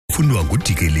fundwa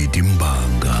ngudikeledi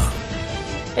Mbanga.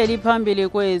 Eliphambili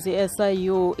kwezi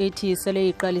SIU ithi sele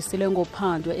iqalisile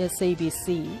ngophando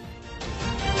SABC.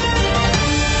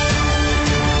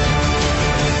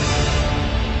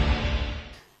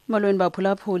 Malweni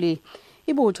baphulaphuli,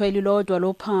 ibutho elilodwa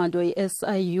lophando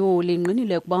i-SIU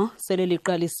linqinile kuba sele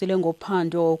liqalisile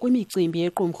ngophando kwimicimbi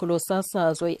yequmrhu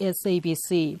losasazo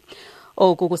i-SABC.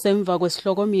 Oku kusemva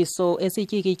kwesihlokomiso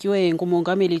esityikitywe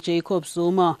ngumongameli Jacob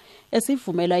Zuma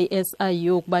esivumela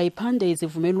i-SIU ukuba iphande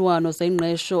izivumelwano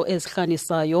zengqesho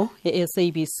ezihlanisayo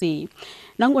e-SABC.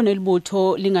 Nangona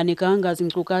elibutho linganikanga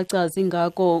zinkcukacha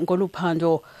zingako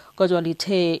ngoluphando, kodwa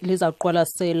lithe liza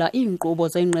kuqwalasela iinkqubo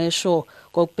zengqesho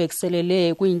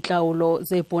ngokubhekiselele kwiintlawulo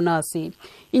zeebhonasi.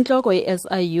 Intloko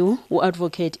ye-SIU,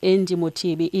 uadvocate Andy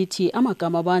Mothibi, ithi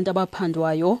amagama abantu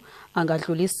abaphandwayo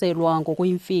angadluliselwa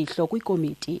ngokuyimfihlo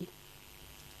kwikomiti.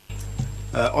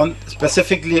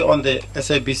 Specifically on the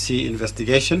SABC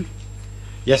investigation,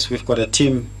 yes, we've got a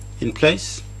team in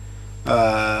place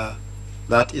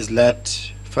that is led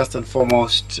first and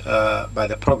foremost by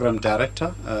the program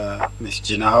director, Ms.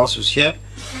 iHawks, who's here,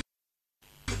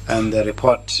 and the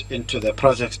report into the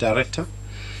project director,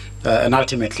 and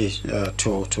ultimately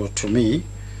to me.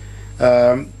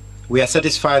 We are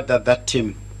satisfied that that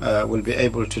team will be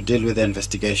able to deal with the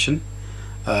investigation,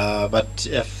 but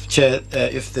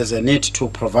if there's a need to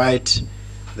provide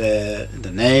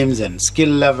the names and skill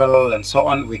level and so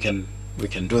on, we can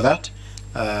do that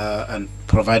and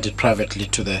provide it privately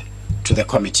to the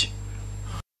committee.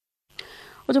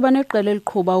 Uthi baneqela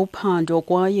eliqhuba uphando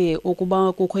kwaye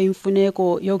ukuba kukho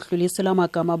imfuneko yokudlulisela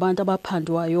amagama abantu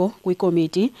abaphandwayo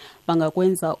kwikomiti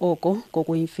bangakwenza oko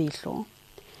ngokuyimfihlo.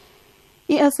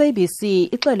 I-SABC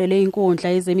ixelele inkundla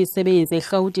yezemisebenzi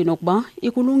eRhawutini ukuba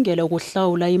ikulungele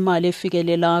ukuhlawula imali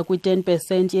efikelela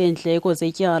kwi-10% yeendleko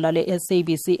zetyala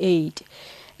le-SABC 8.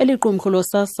 Eli qumrhu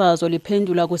losasazo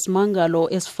liphendula kwisimangalo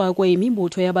esifakwe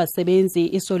imibutho yabasebenzi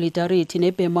iSolidarity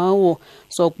neBemawo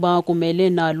sokuba kumele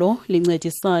nalo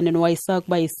lincedisane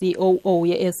nowayesakuba yi-COO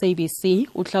ye-SABC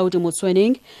uHlawuti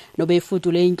Motsoeneng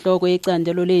nobefudule intloko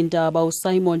yecandelo leendaba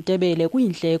uSimon Tebele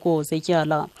kwiindleko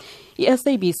zetyala.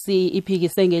 I-SABC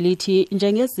iphikise ngelithi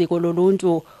njengeziko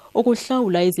loluntu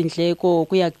ukuhlawula izindleko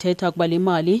kuyakuthetha ukuba le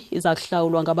mali iza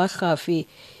kuhlawulwa ngabarhafi.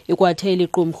 Ikwathe eli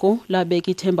qumrhu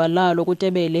labeka ithemba lalo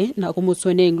kuTebele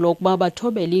nakuMotsoeneng lokuba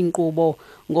bathobele iinkqubo,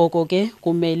 ngoko ke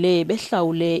kumele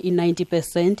behlawule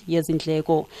i-90%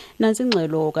 yezindleko. Nansi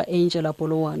ingxelo ka-Angela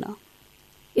Polowana.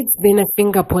 It's been a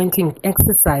finger-pointing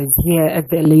exercise here at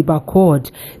the Labour Court.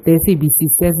 The SABC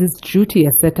says its duty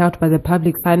as set out by the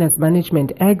Public Finance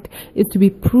Management Act is to be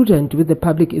prudent with the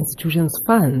public institutions'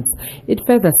 funds. It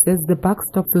further says the buck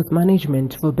stops with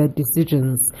management for bad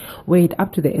decisions. Were it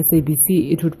up to the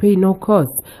SABC, it would pay no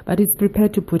cost, but is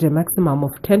prepared to put a maximum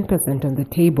of 10% on the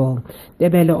table.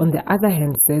 Tebele, on the other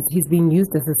hand, says he's being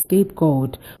used as a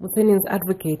scapegoat. Motsoeneng's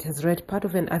advocate has read part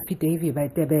of an affidavit by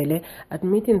Tebele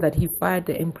admitting that he fired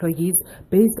the employees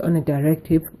based on a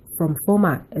directive from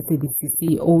former SABC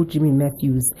CEO Jimmy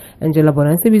Matthews. Angela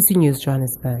Bona, SABC News,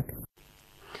 Johannesburg.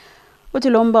 Uthi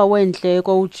lomba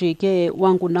wendleko ujike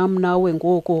wangunamnawe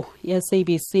ngoku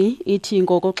ye-SABC ithi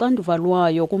ngokoxanduva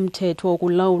lwayo kumthetho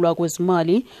wokulawulwa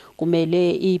kwezimali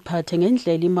kumele iphathe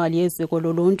ngendlela imali yeziko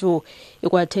loluntu.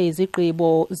 Ikwathe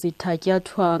izigqibo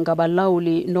zithatyathwa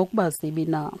ngabalawuli nokuba zibi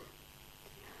na.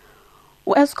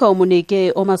 U-Eskom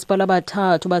unike oomasipala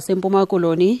abathathu baseMpuma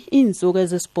Koloni iintsuku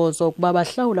ezisibhozo ukuba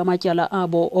bahlawule amatyala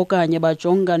abo okanye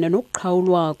bajongane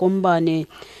nokuqhawulwa kombane.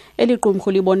 Eli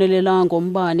qumrhu libonelela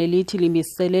ngombane lithi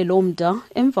limisele lo mda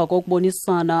emva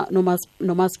kokubonisana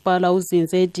nomasipala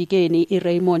uzinze edikeni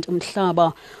iRaymond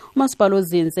Mhlaba, umasipala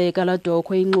ozinze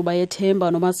eKaladokhwe inxuba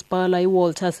yethemba nomasipala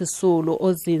iWalter Sisulu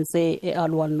ozinze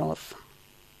eAlwan North.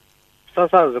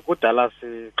 Sasazi kudala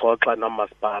sixoxa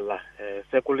nomasipala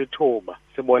sekulithuba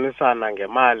sibonisana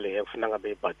ngemali ekufuneka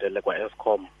ngabe ibhatele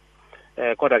kwa-Eskom.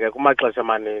 Kodwa ke kumaxesha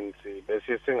amaninzi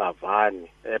besisingavani.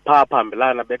 Phaa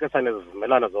phambelana beke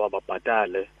sanezivumelwano zoba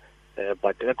babhatale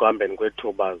but ekuhambeni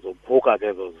kwethuba zophuka ke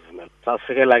ezo zivumelwano.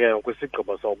 Safikela ke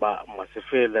kwisigqibo sokuba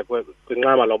masifile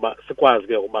kwinqama loba sikwazi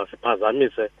ke ukuba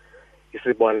siphazamise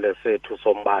isibonelelo sethu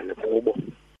sombane kubo.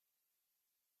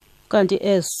 Kanti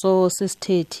eso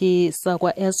sisithethi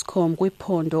sakwa-Eskom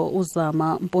kwiphondo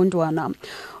uZama Mpondwana.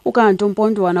 Ukanti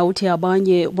uMpondwana uthi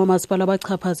abanye bamasipala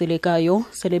abachaphazelekayo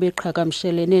sele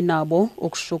beqhagamshelene nabo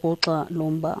ukushukuxa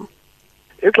lomba.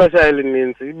 Ixesha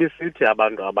elininzi ibisithi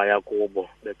abantu abaya kubo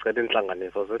becela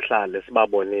intlanganiso sihlale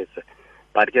sibabonise,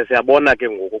 but ke siyabona ke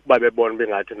ngoku ukuba bebona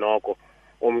bengathi noko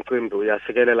umcimbi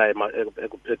uyafikelela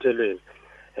ekuphethelweni.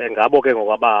 Ngabo ke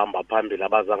ngokwabahamba phambili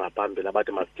abaza ngaphambili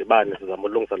abathi masidibane sizama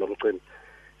ulungisa lo mcimbi.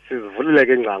 sizivulile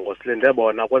ke ingcango silinde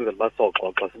bona kwenzela uba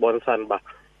soxoxa sibonisane uba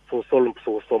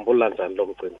siwusombulula njani lo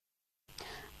mcimbi.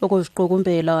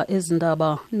 Ukuziqukumbela ezi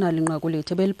ndaba nalinqaku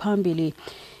lethu beliphambili,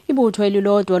 ibutho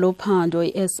elilodwa lophando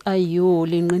i-SIU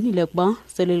linqinile ukuba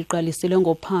sele liqalisile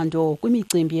ngophando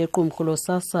kwimicimbi yequmrhu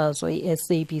losasazo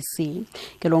i-SABC.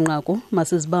 Ngelo nqaku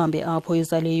masizibambe apho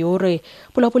izale yure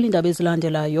phulaphula iindaba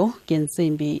ezilandelayo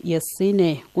ngentsimbi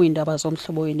yesine kwiindaba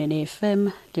zomhlobo wenene FM.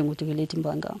 NdinguDikeleti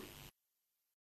Mbanga.